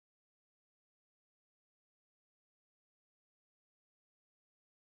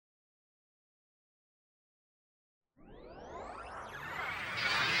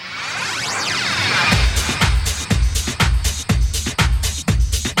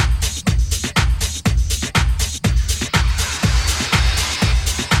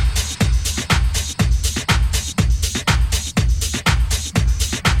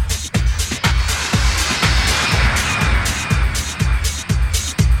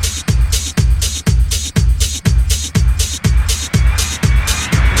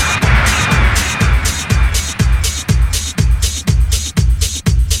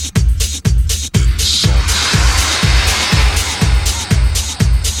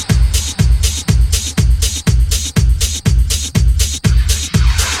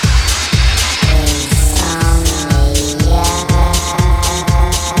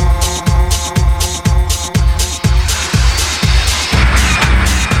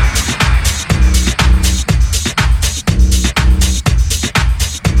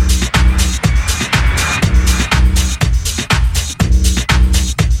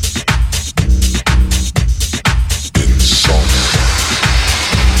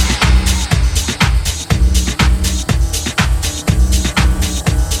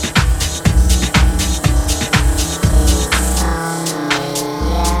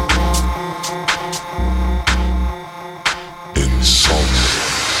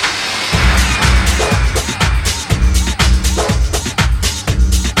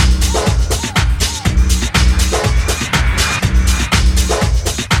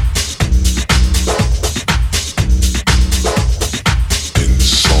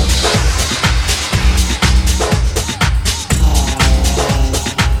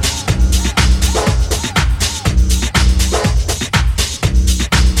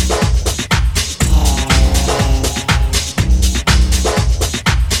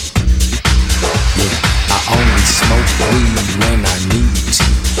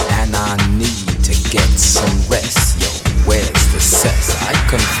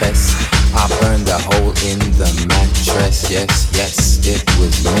yes, it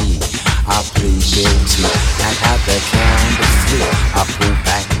was me. I plead guilty, and at the count of three, I pull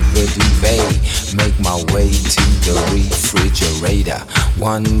back the duvet, make my way to the refrigerator.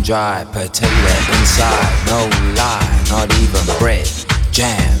 One dry potato inside, no lie, not even bread.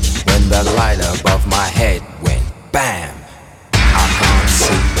 Jam, when the light above my head went bam. I can't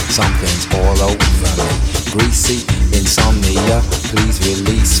see, something's all over me. Greasy insomnia, please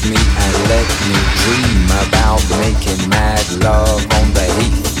release me and let me dream about making mad love on the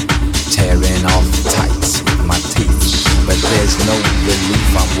heath, tearing off tights with my teeth. But there's no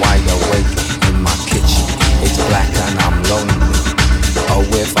relief, I'm wide awake in my kitchen. It's black and I'm lonely. Oh,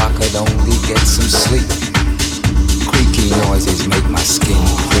 if I could only get some sleep. Creaky noises make my skin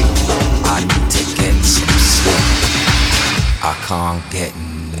creep. I need to get some sleep. I can't get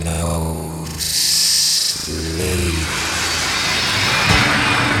no sleep.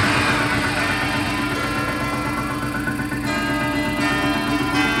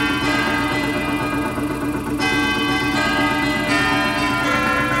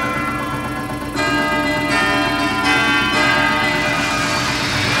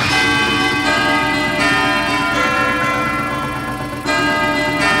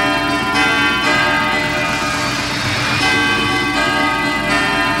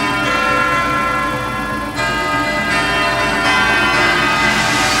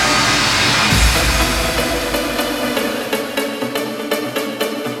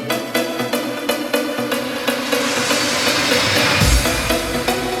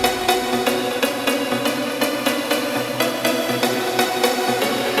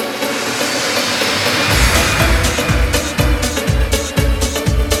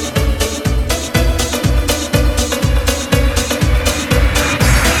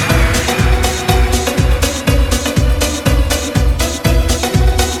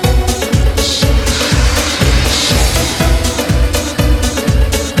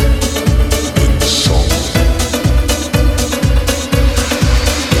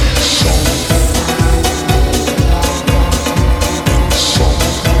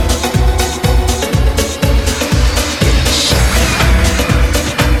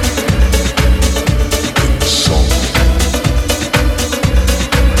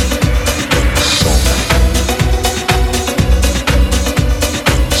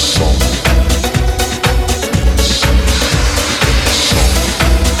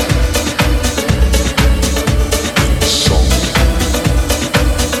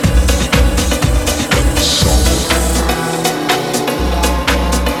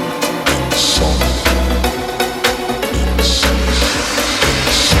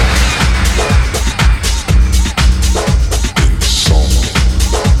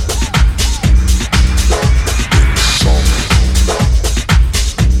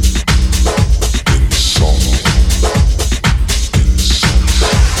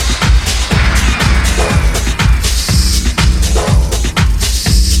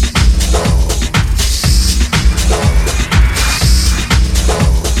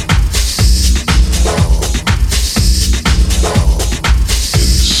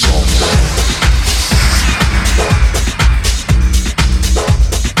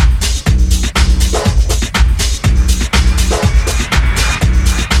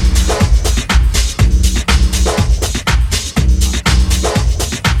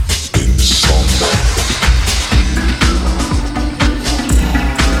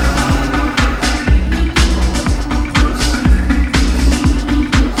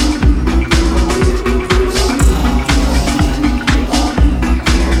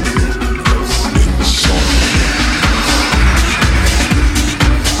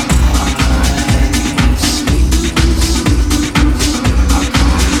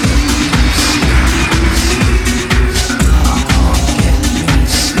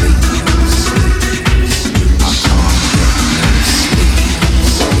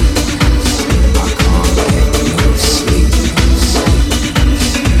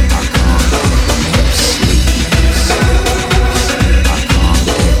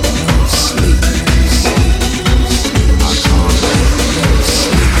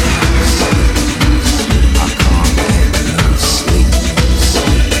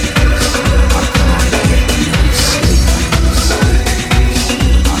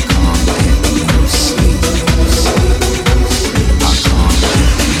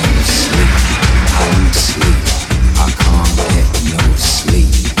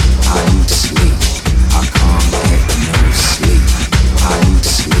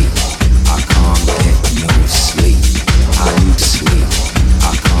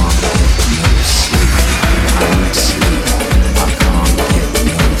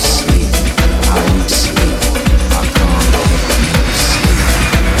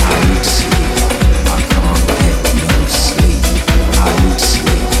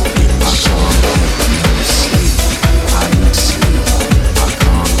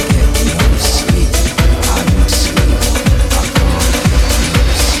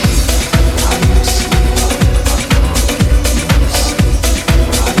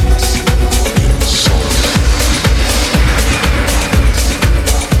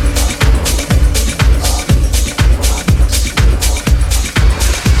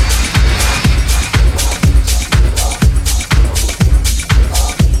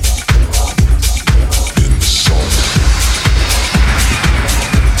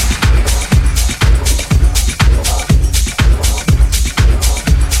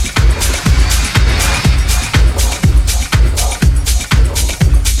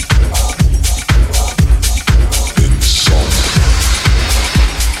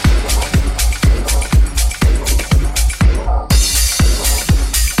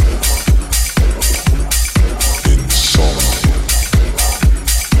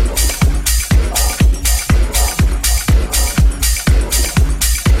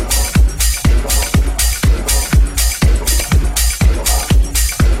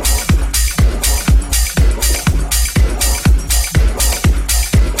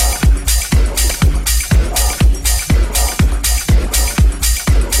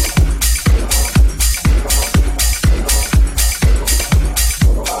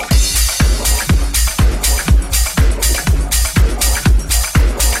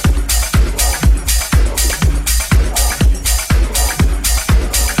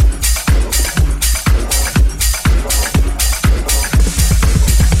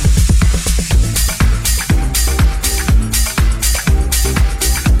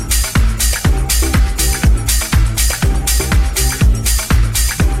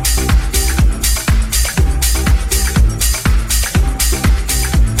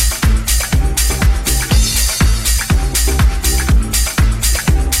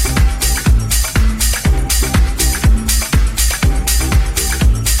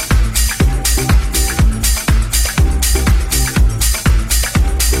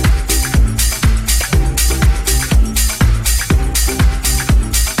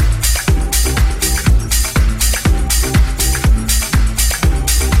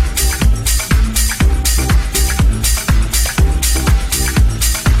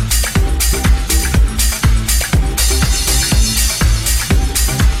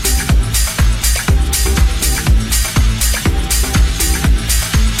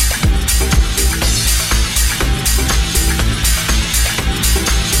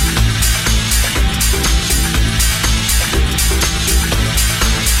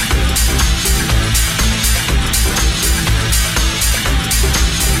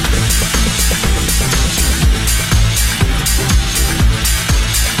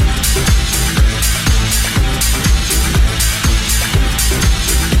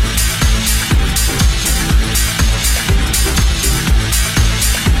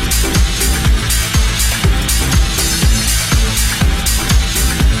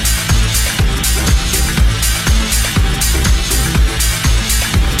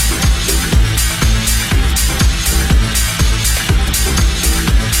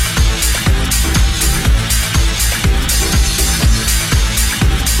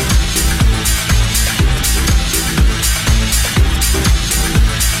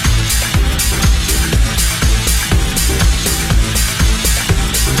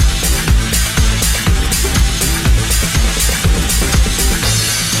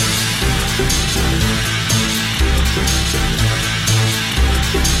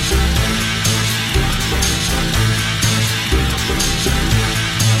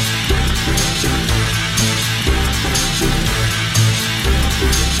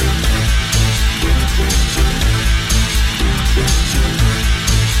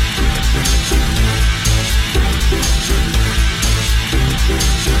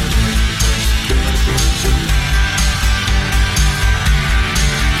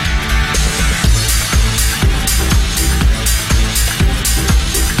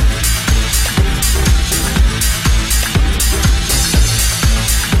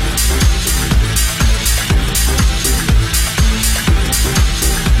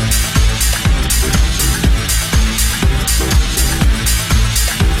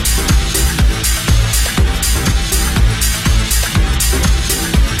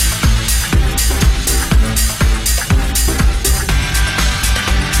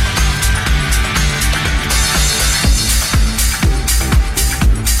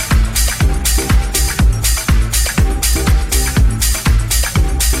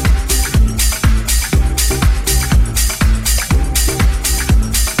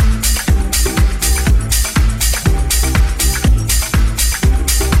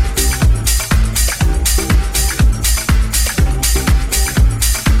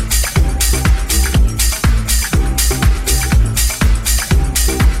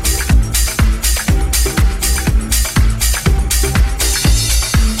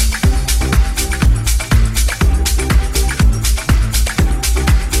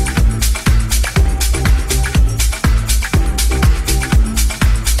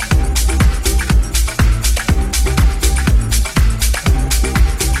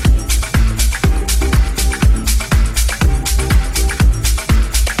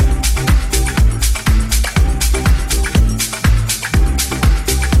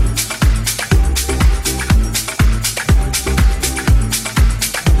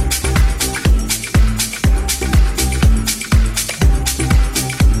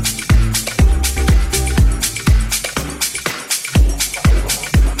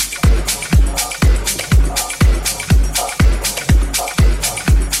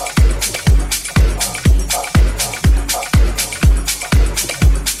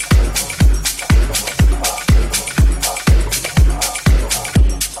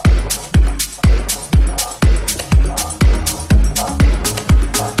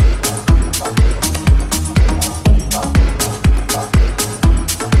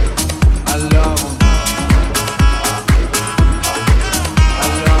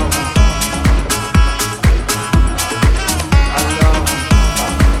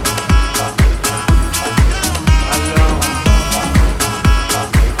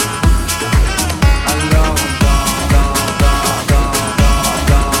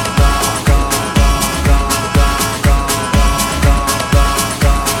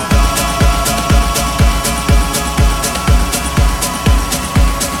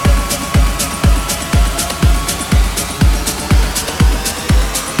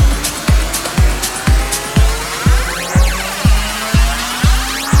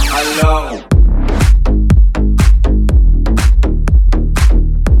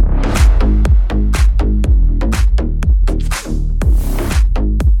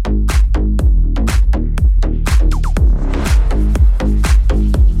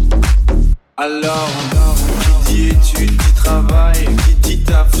 Alors, qui dit études, dit travail, qui dit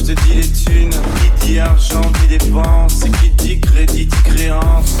taf, je te dis les thunes, qui dit argent, dit dépenses, qui dit crédit, dit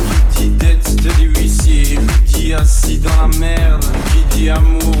créance, qui dit dette, je te dis huissier, qui dit assis dans la merde, qui dit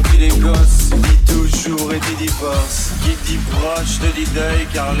amour, dit les gosses, dit toujours et dit divorce, qui dit proche, te dit deuil,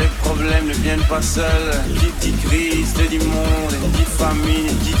 car les problèmes ne viennent pas seuls, qui dit crise, te dit monde, qui dit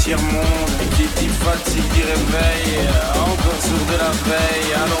famine, dit tiers-monde, qui dit fatigue, dit réveil, encore sourd de la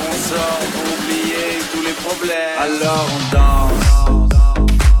veille, alors on sort pour oublier tous les problèmes. Alors on danse,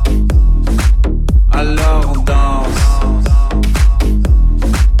 alors on danse,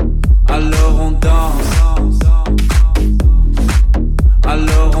 alors on danse,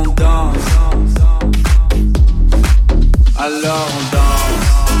 alors on danse, alors on danse,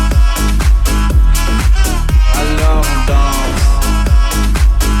 alors on danse,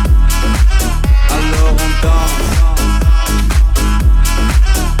 alors on danse,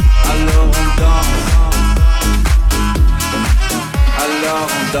 alors on danse, alors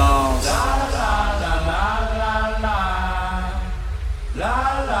on danse.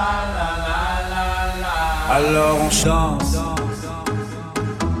 Alors on chante.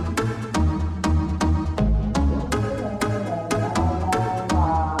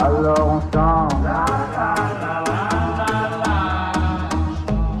 Alors on chante.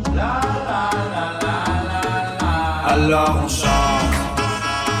 Alors on chante.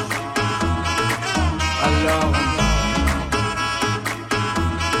 Alors on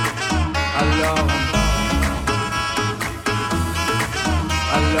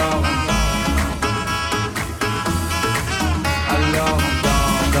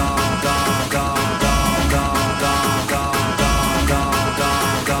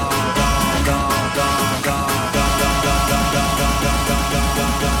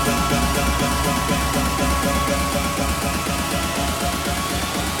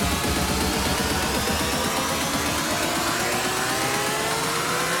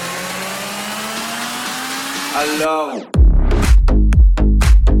alors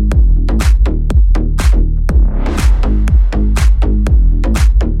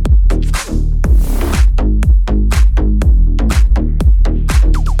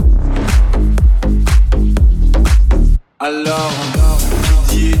alors alors alors,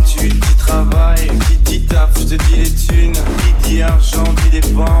 qui dit études, dit travail, qui dit taf, je te dis les thunes, qui dit argent, dit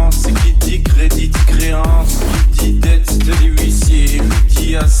dépenses, qui dit crédit, dit créance, qui dit dette, je te dis huissier, qui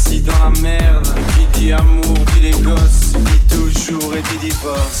dit assis dans la merde, qui dit amour, dit les gosses, dit toujours et dit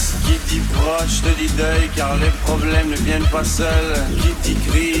divorce, qui dit proche, te dit deuil, car les problèmes ne viennent pas seuls, qui dit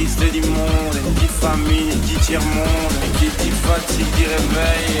crise, te dit monde, qui dit famine, dit tiers-monde, qui dit fatigue, dit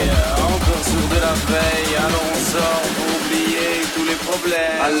réveil, encore sourd de la veille, alors on sort pour oublier tous les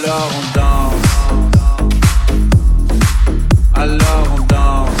problèmes. Alors on danse, alors on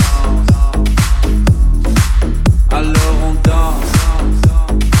danse, alors on danse,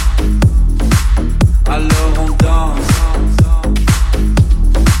 alors on danse,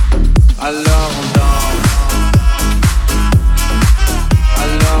 alors on danse, alors on danse,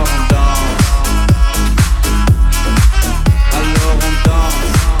 alors on danse,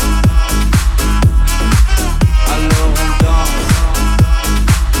 alors on danse,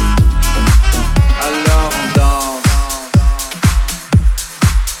 alors on danse.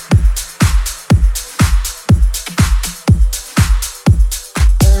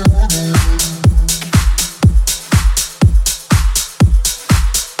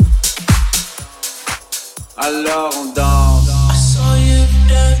 Alors on danse. I saw you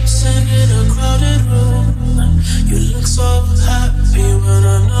dancing in a crowded room. You look so happy when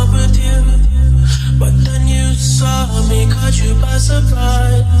I'm not with you. But then you saw me, caught you by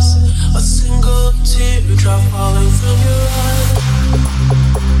surprise. A single teardrop falling from your eye.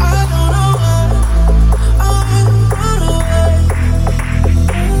 I don't know why I wouldn't run away.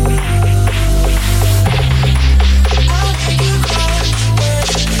 I'll make you cry when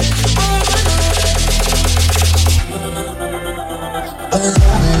I run away.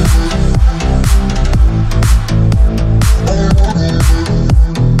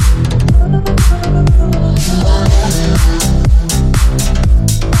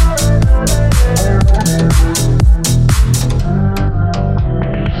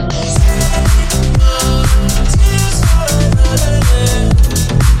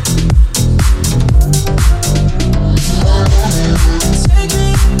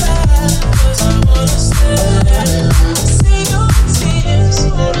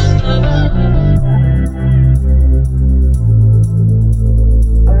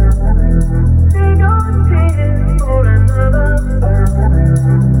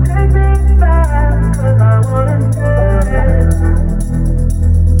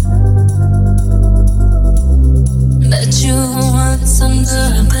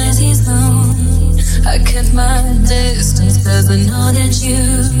 but know that you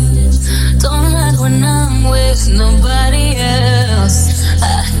don't like when I'm with nobody else.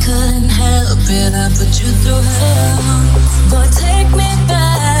 I couldn't help it, I put you through hell. Boy, take me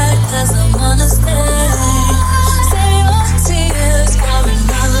back, 'cause I wanna stay. Save your tears for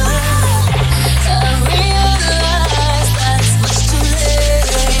another. I realize that it's much too late,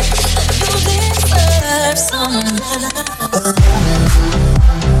 and you deserve someone better.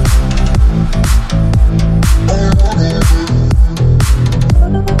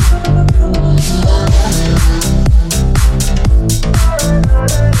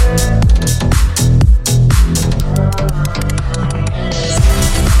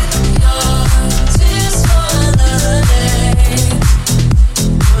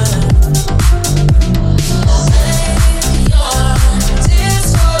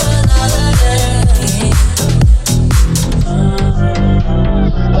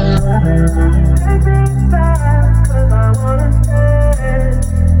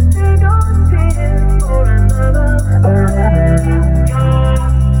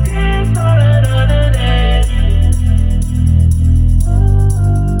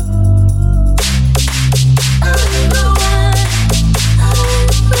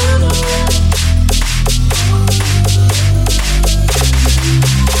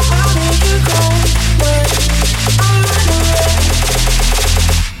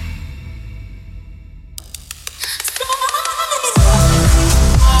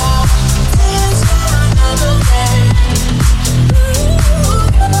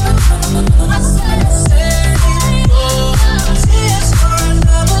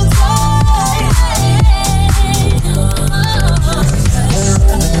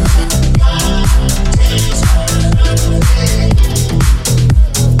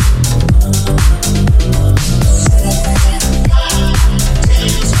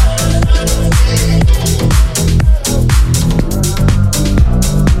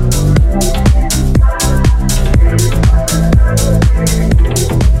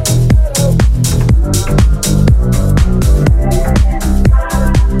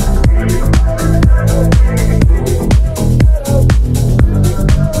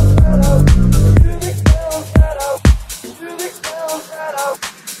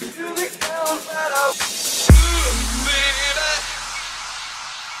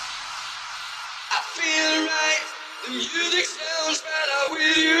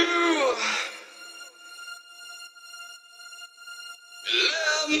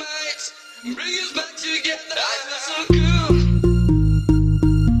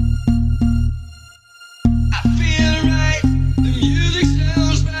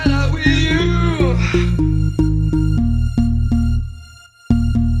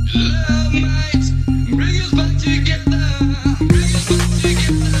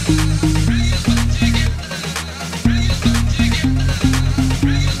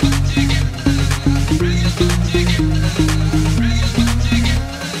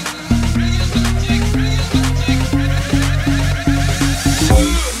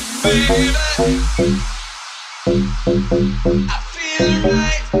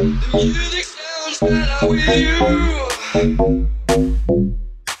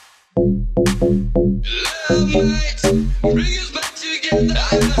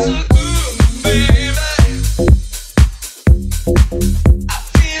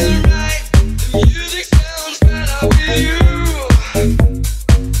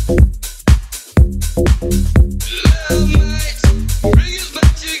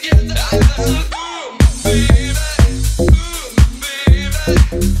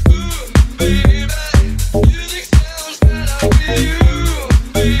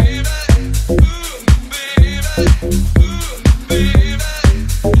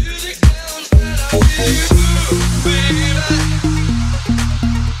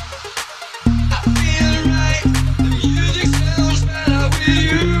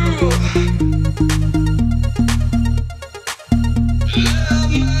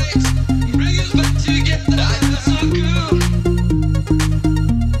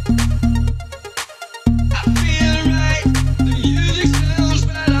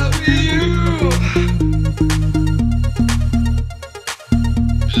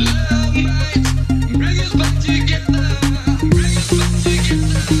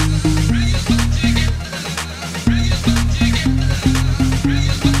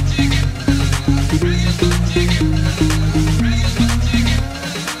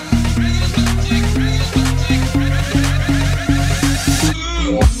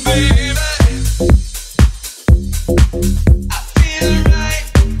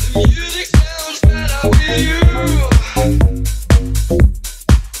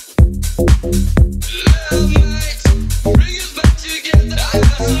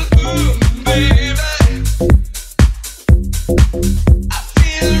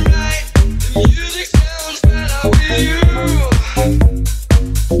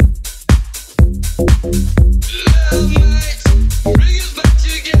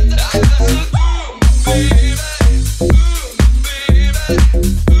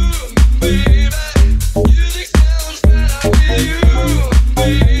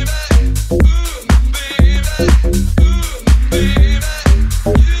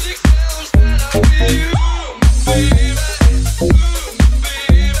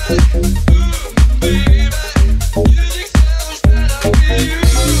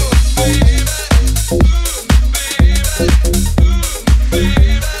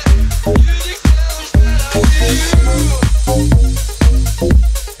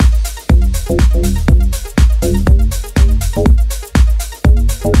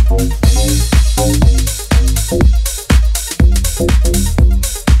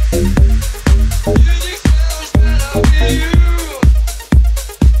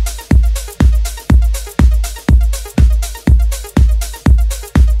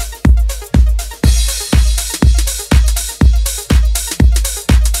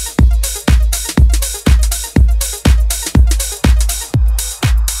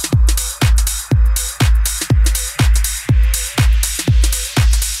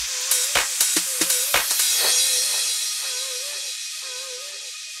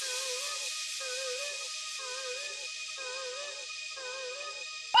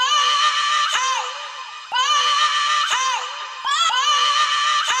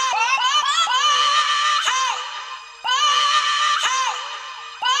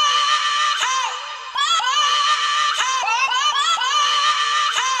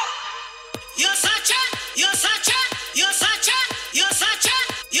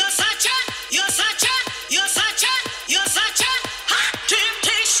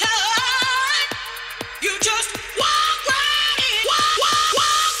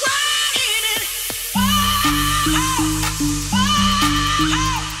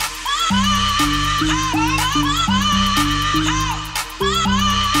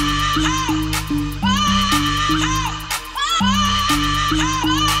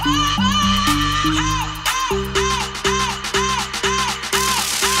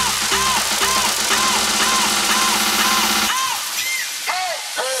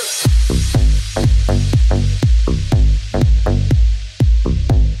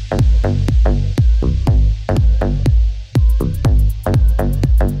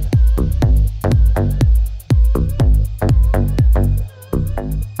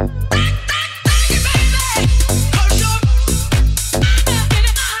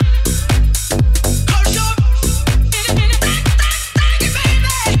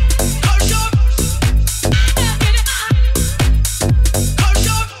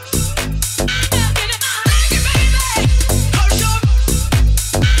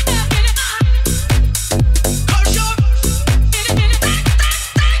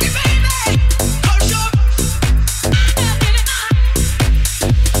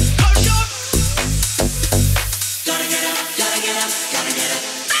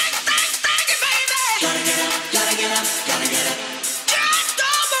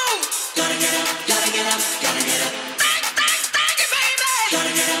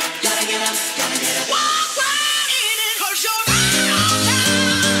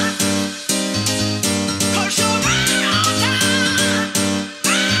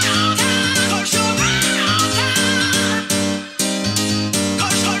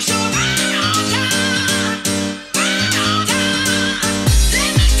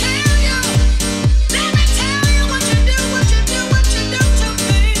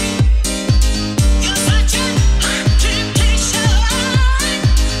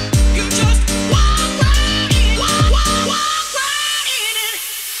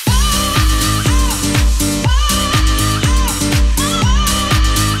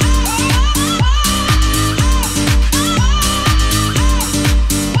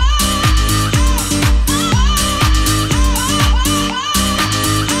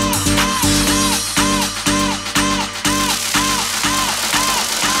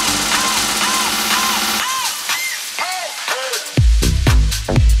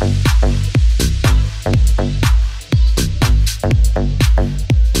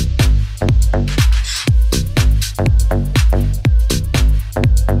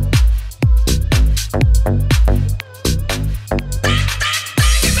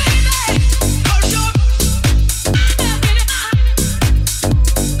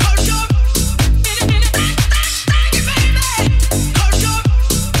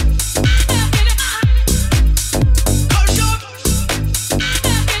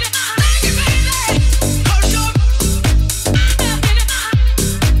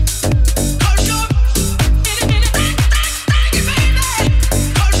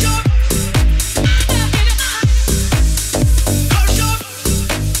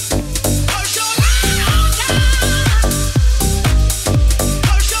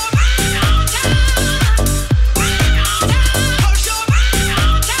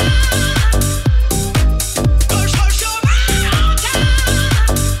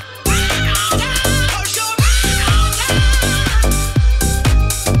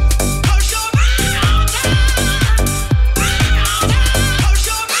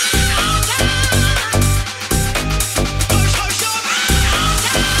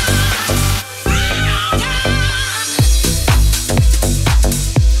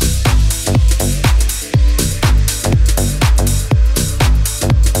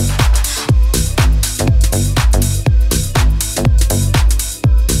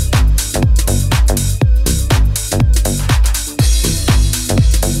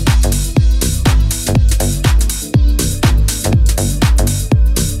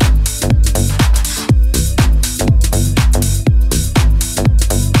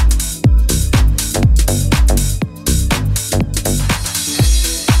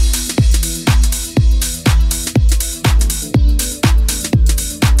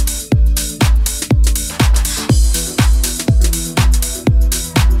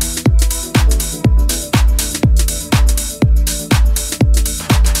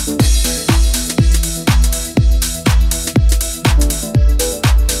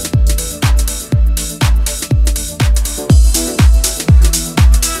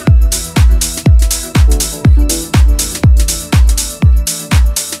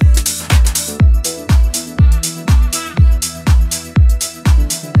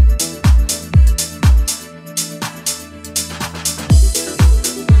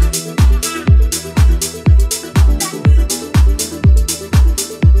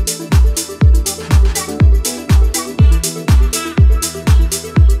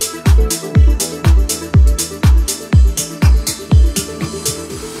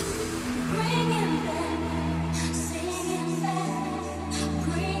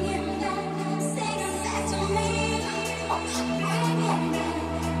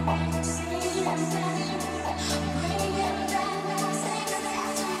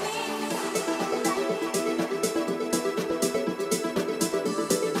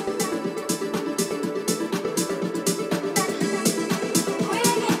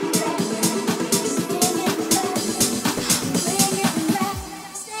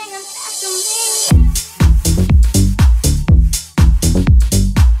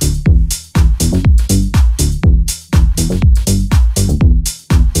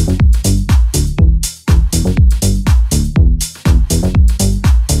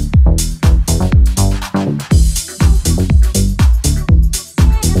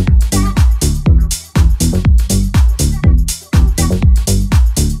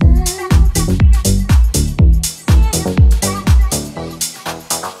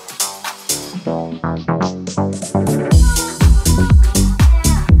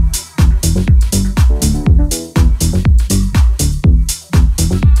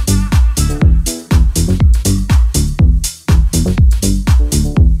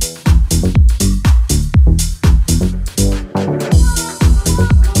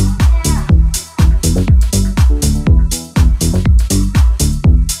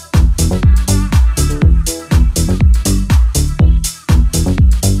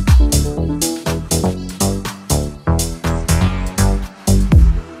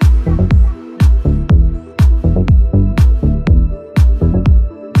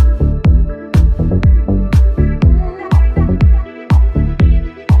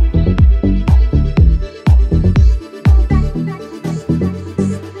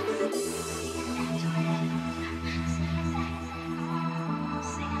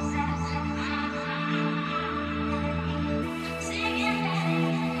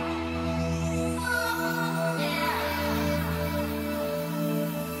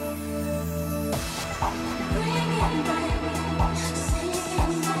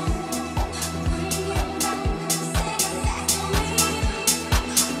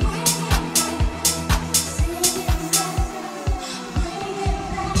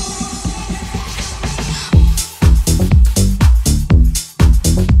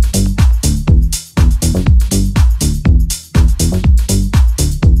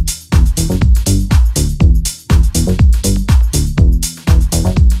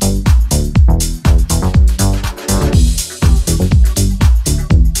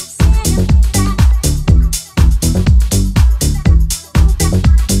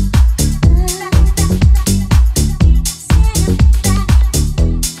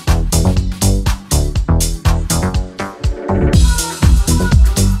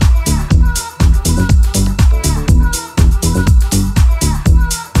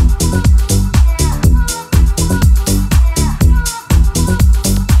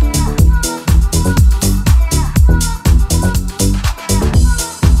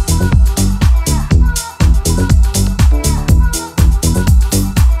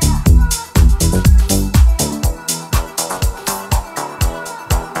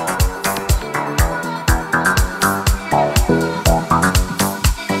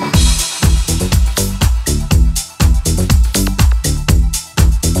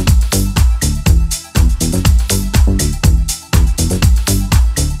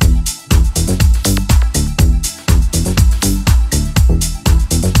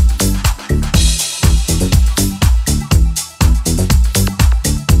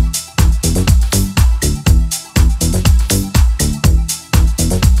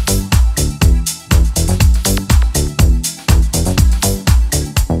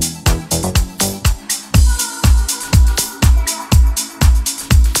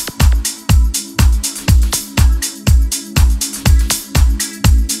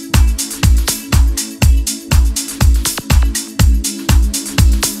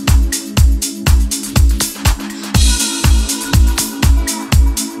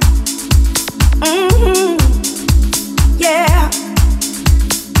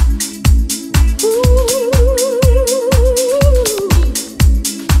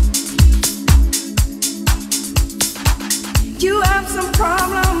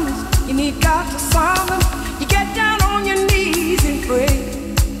 you got to solve them, you get down on your knees and pray.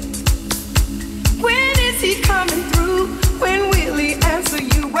 When is he coming through? When will he answer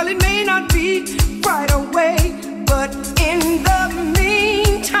you? Well, it may not be right away, but in the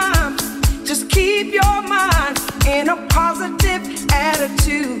meantime, just keep your mind in a positive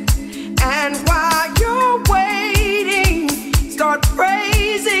attitude. And while you're waiting, start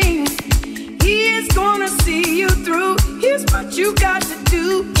praising. He is gonna see you through. Here's what you got to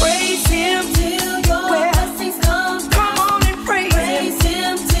do. Praise him till your blessings come. Come on and praise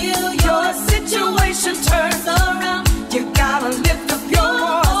him till your situation turns around. You gotta lift up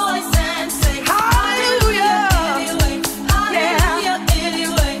your voice and say hallelujah. Anyway, hallelujah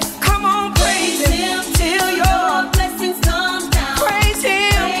anyway. Come on, praise him till your blessings come down. Praise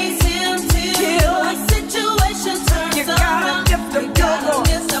him till your situation turns around. You gotta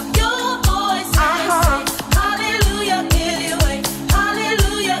lift up your voice. Hallelujah anyway,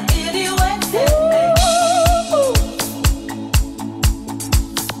 hallelujah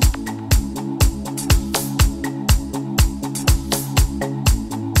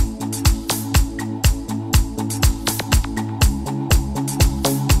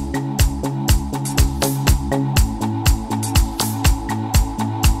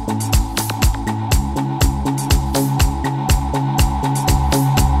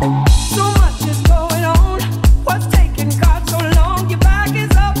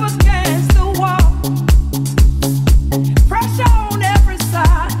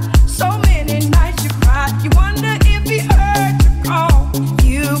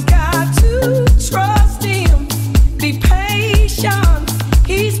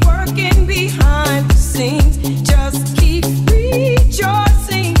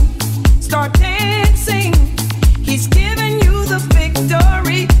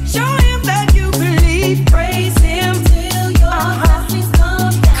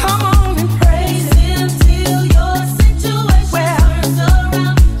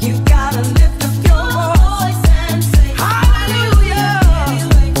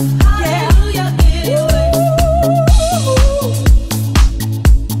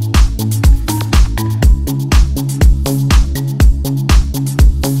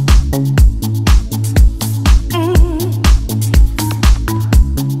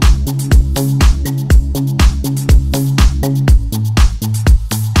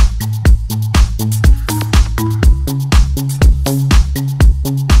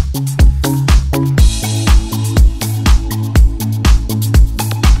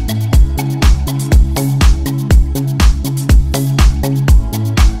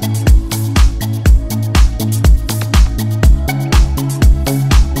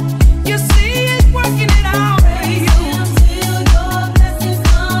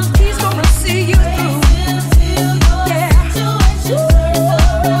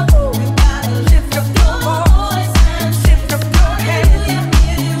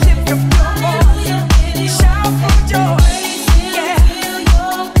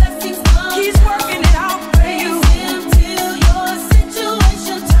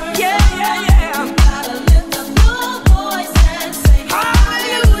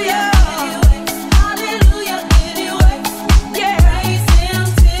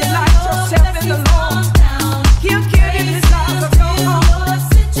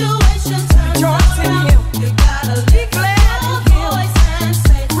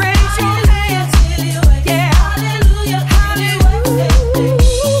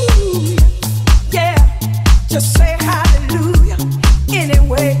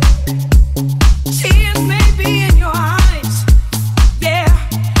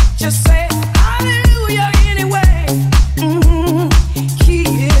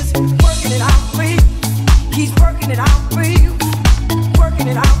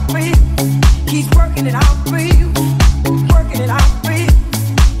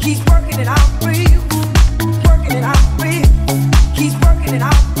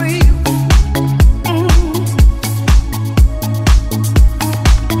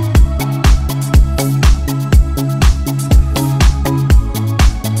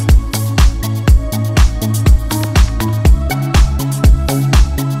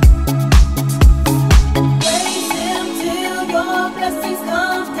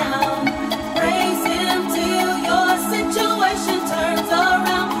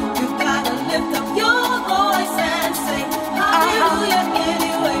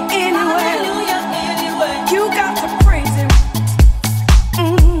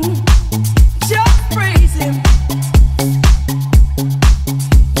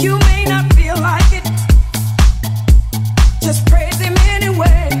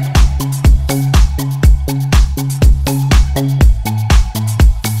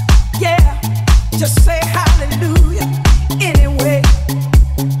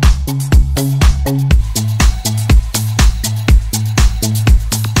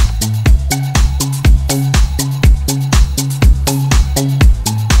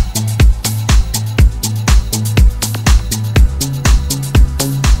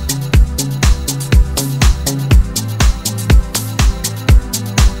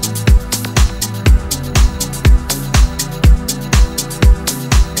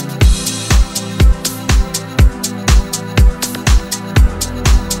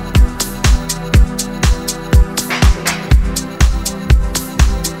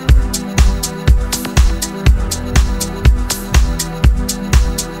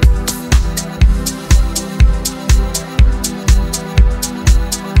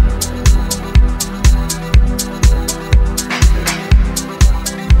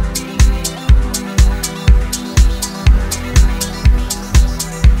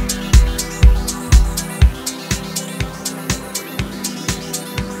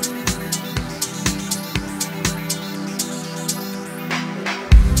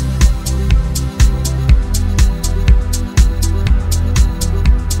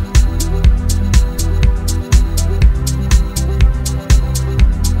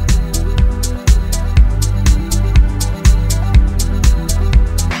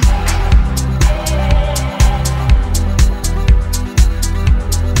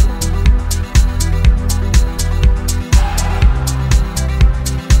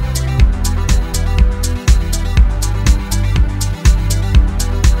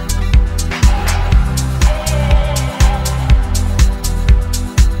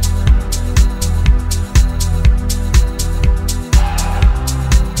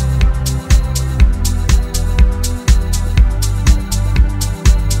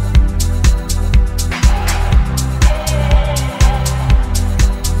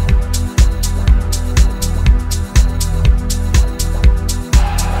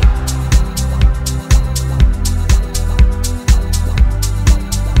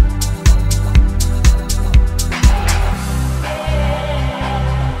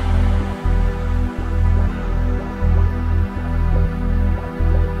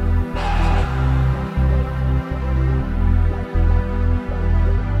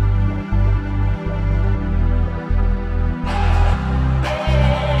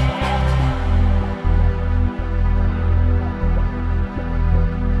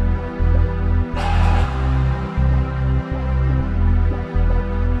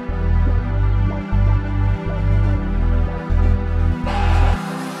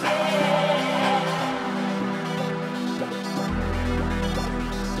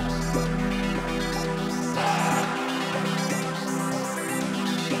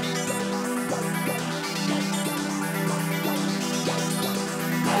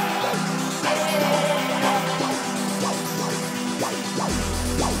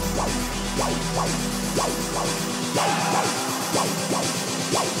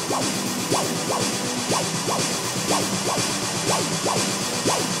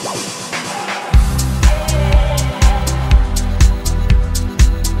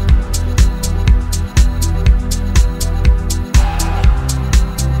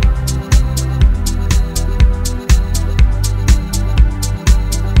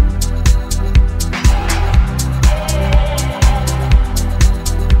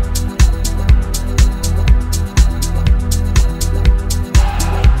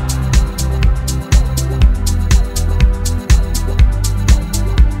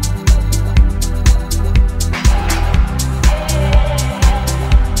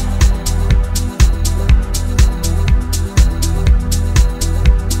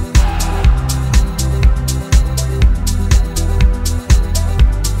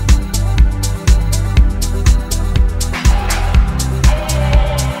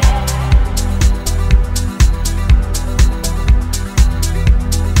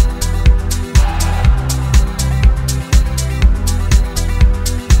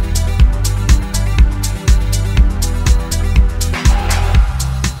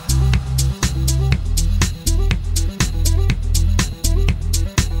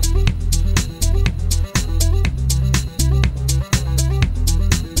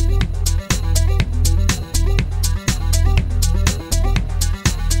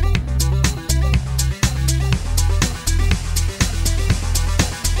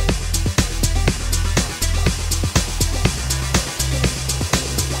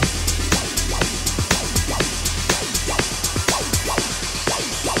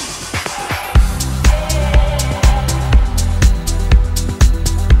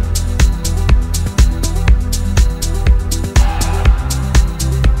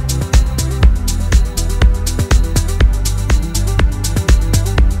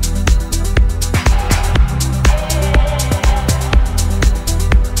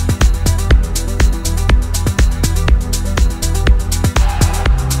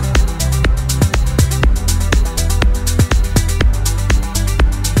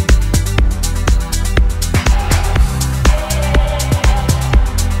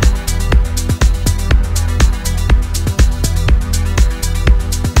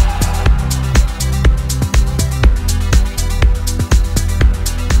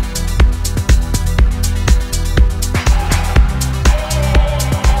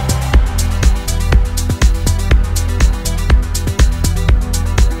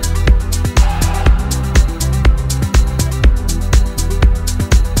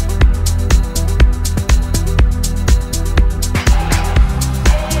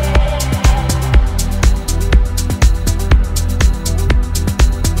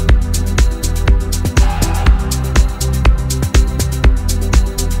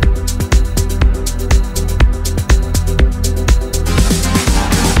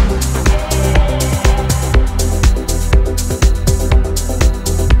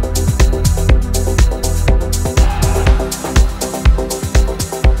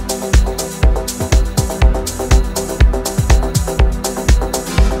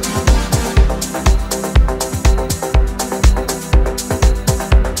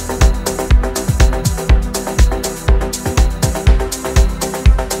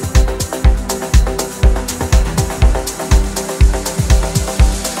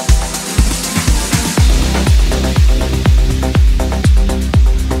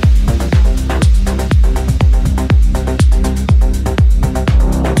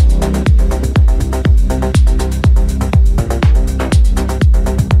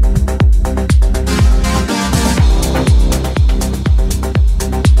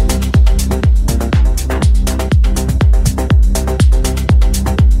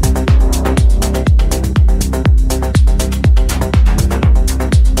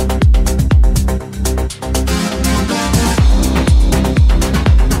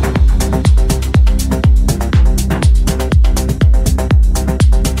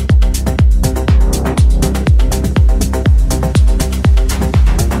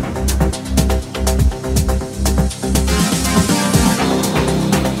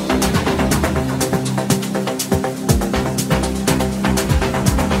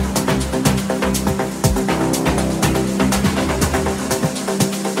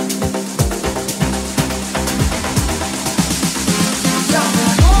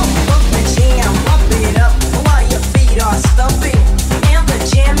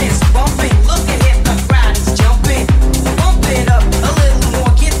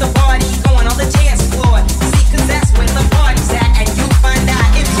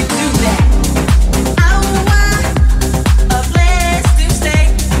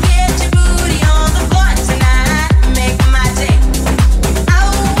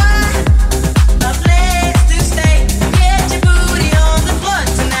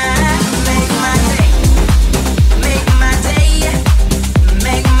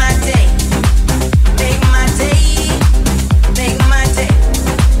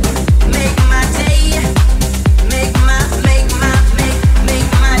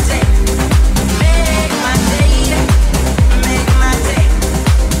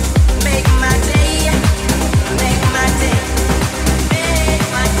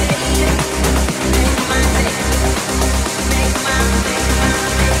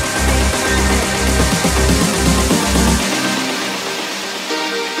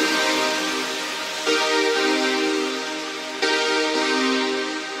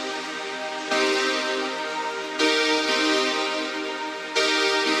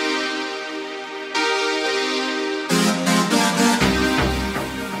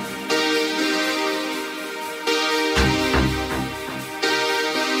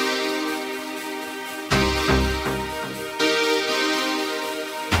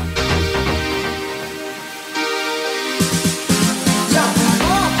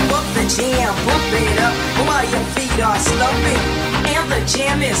are slumping, and the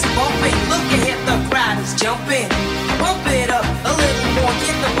jam is bumping. Look ahead, the crowd is jumping. Pump it up a little more,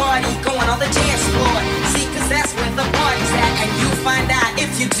 get the party going on the dance floor. See, cause that's where the party's at, and you find out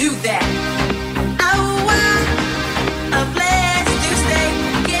if you do that. Oh, a place to stay.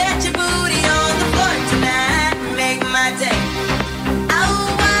 Get your booty on the floor tonight, make my day.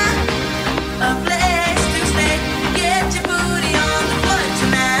 Oh, a place to stay. Get your booty on the floor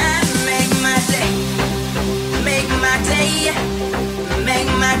tonight, make my day. Make my day.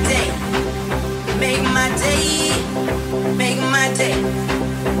 Make my day. Make my day. Make my day.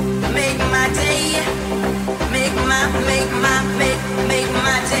 Make my day. Make my day. Make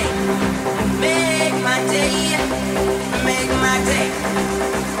my day. Make my day. Make my day.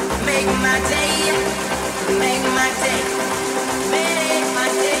 Make my day. Make my day. Make my day.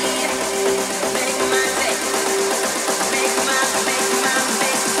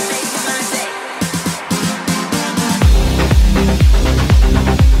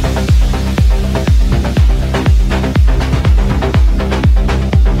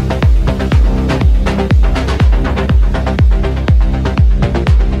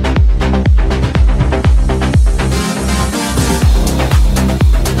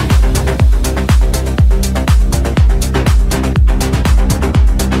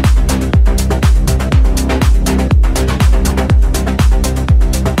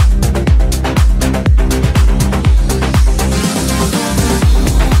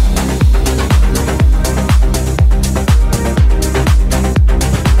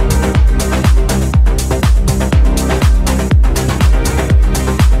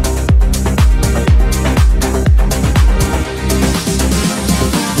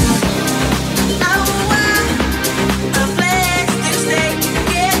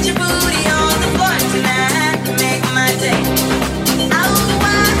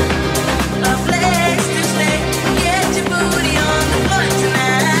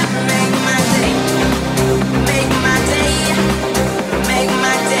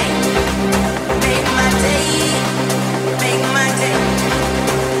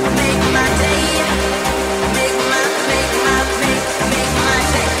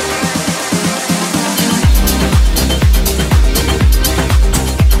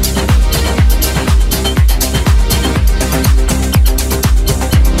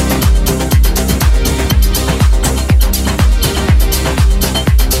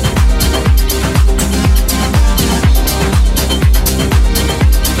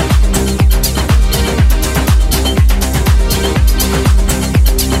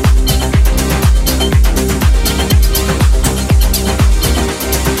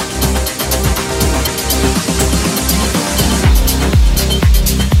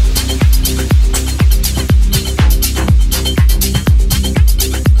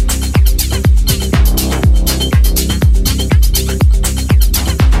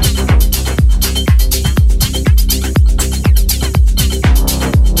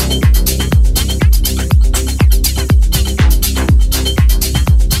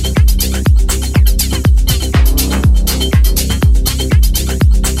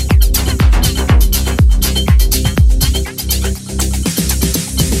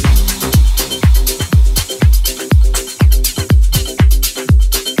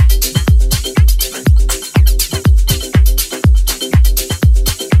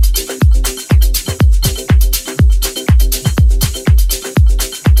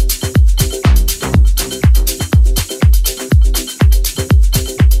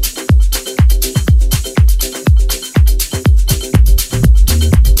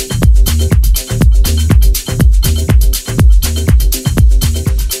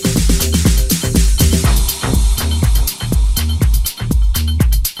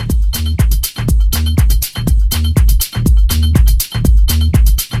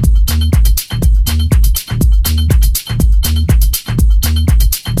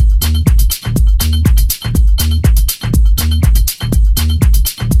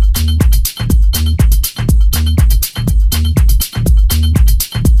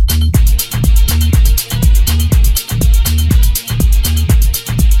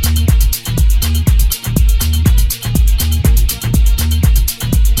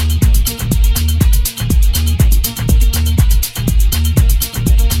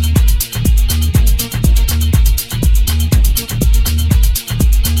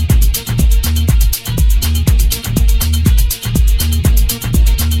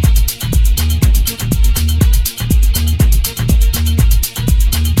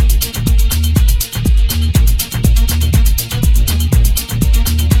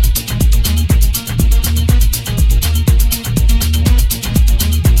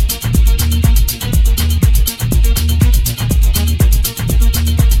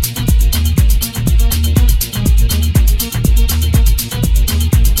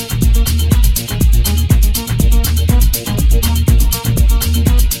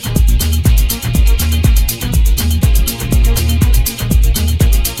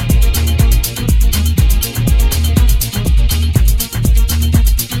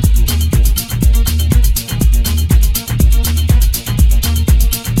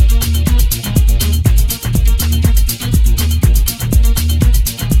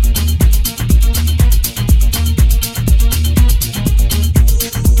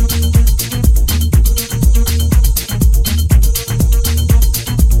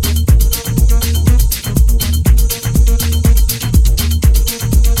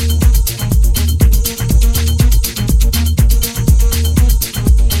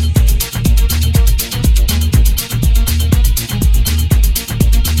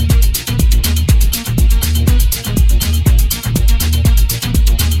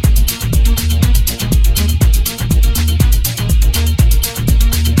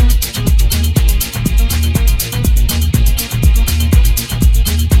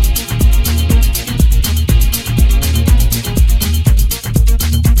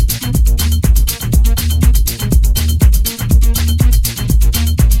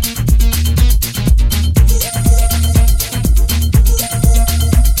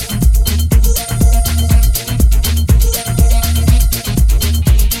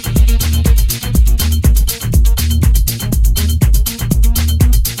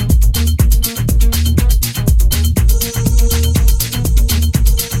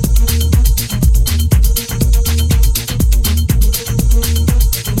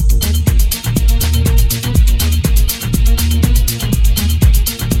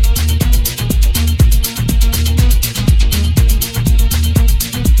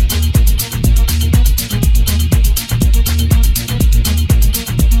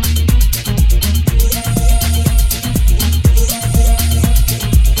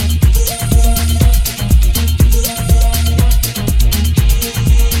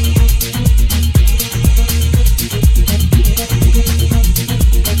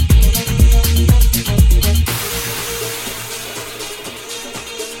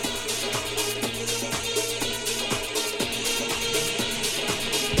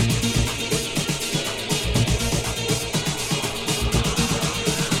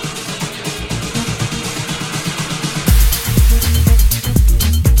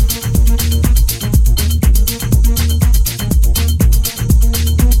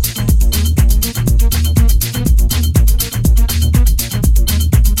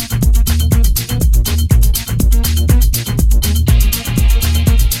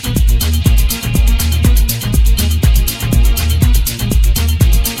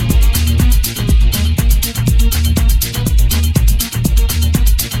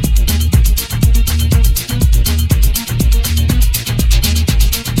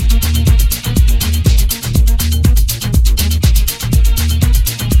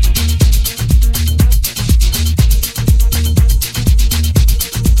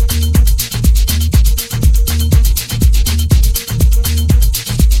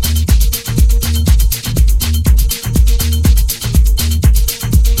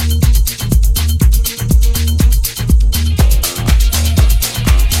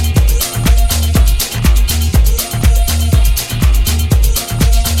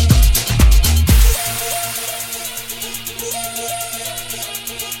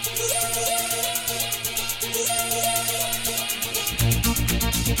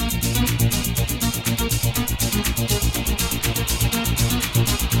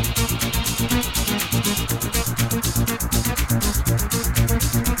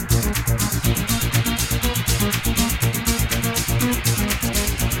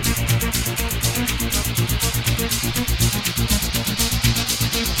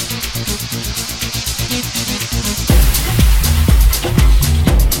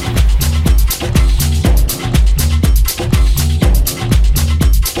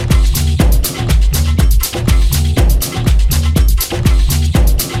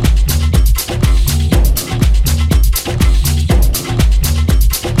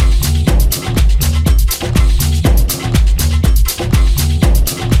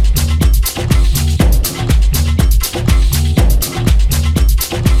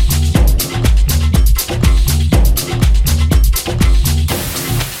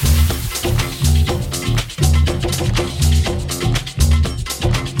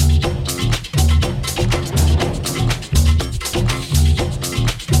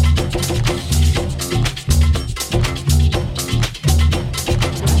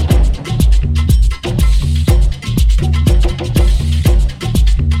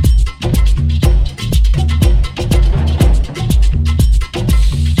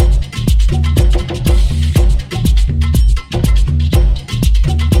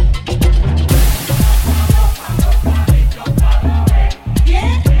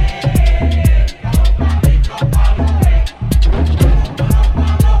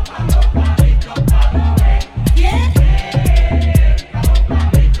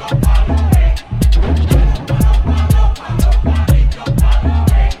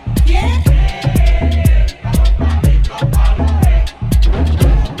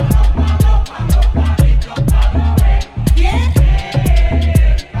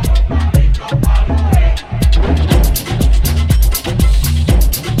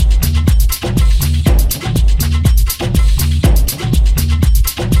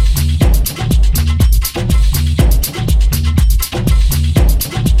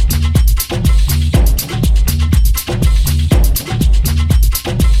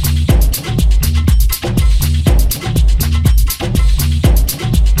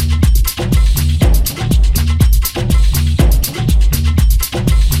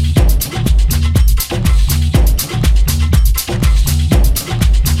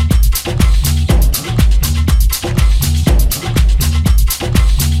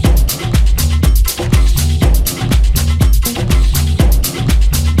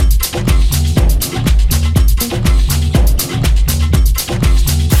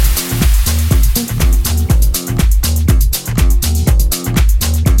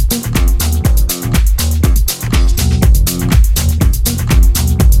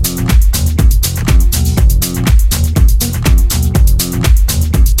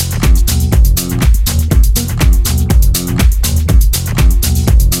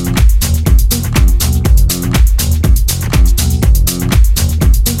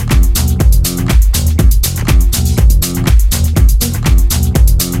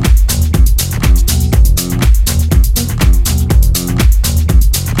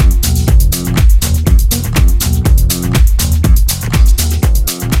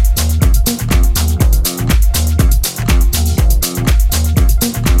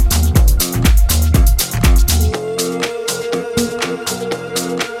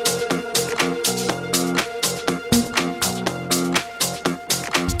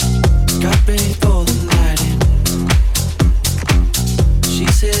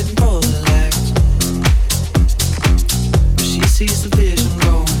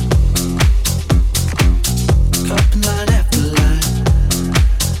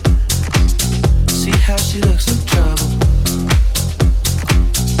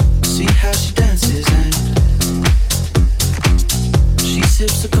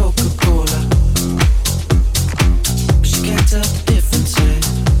 sips of Coca-Cola, but she can't tell the difference yet.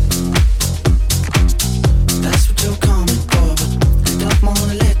 That's what you're coming for, but they don't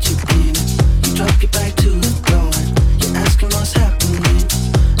wanna let you in it. You drop your back to the floor and you're asking what's happening.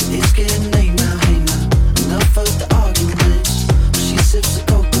 It's getting late now, hey now, enough of the arguments. But she sips of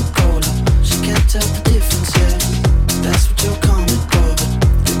Coca-Cola, she can't tell the difference yet. That's what you're coming for, but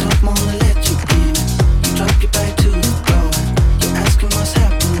they don't wanna let you in it. You drop your back to the floor and you're asking what's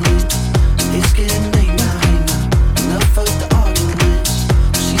happening. It's getting late now, hey now, enough of the arguments.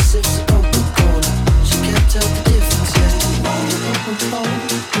 But she sips of Coca-Cola, she can't tell the difference yet.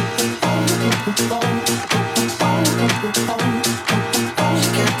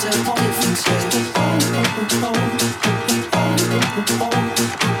 She can't tell the difference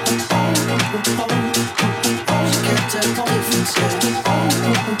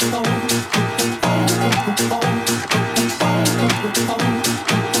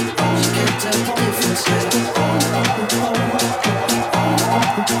yet.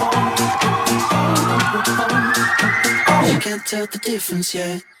 Can't tell the difference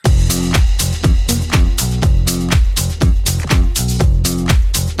yet.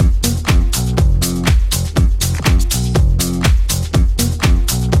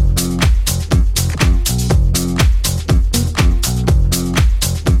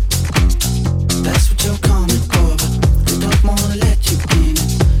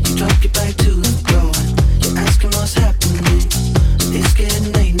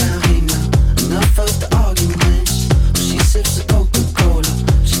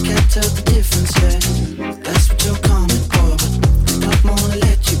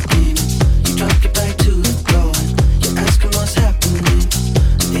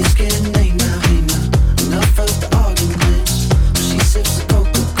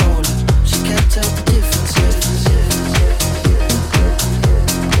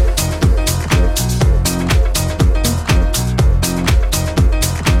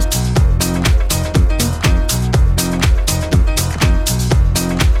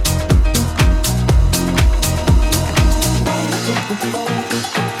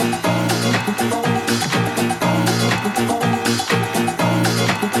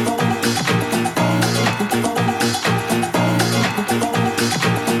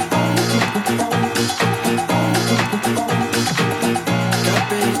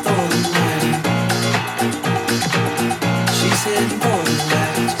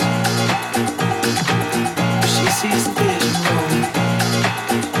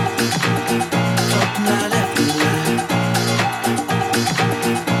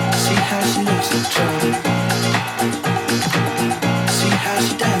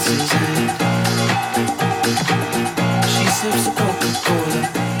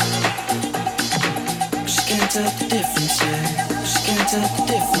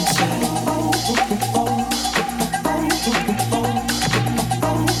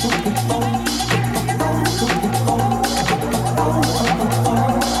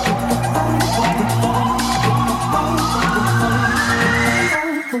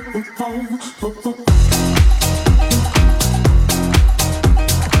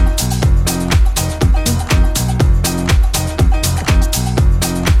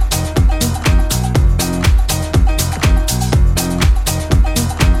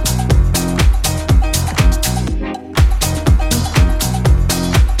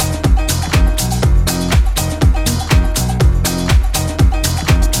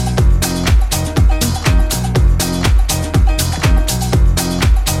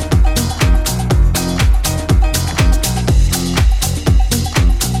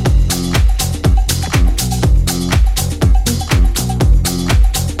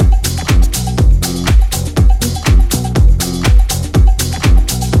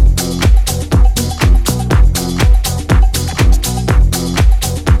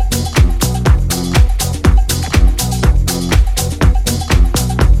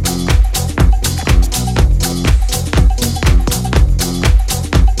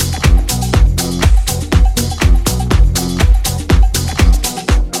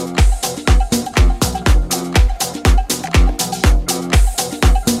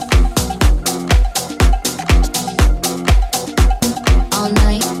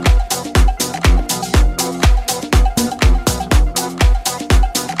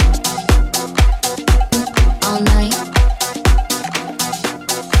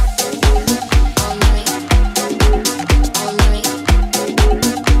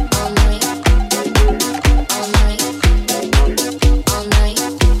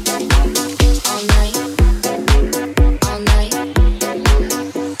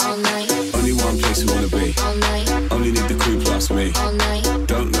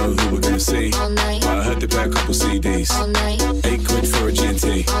 knees. 8 quid for a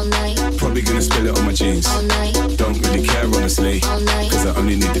G&T. Probably gonna spill it on my jeans. Don't really care honestly, cause I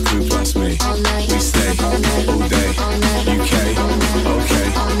only need the crew plus me. We stay all day, UK,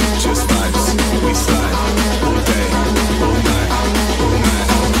 okay, just vibes. We slide all day, all night, all night,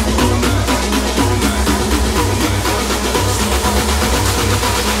 all night, all night, all night.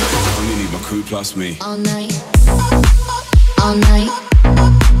 Only need my crew plus me. All night, all night,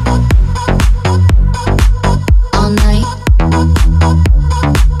 all night,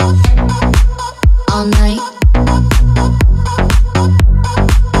 all night,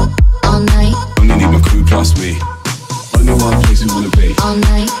 all night. Only need my crew plus me. Only one place we wanna be. All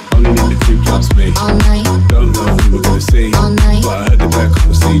night.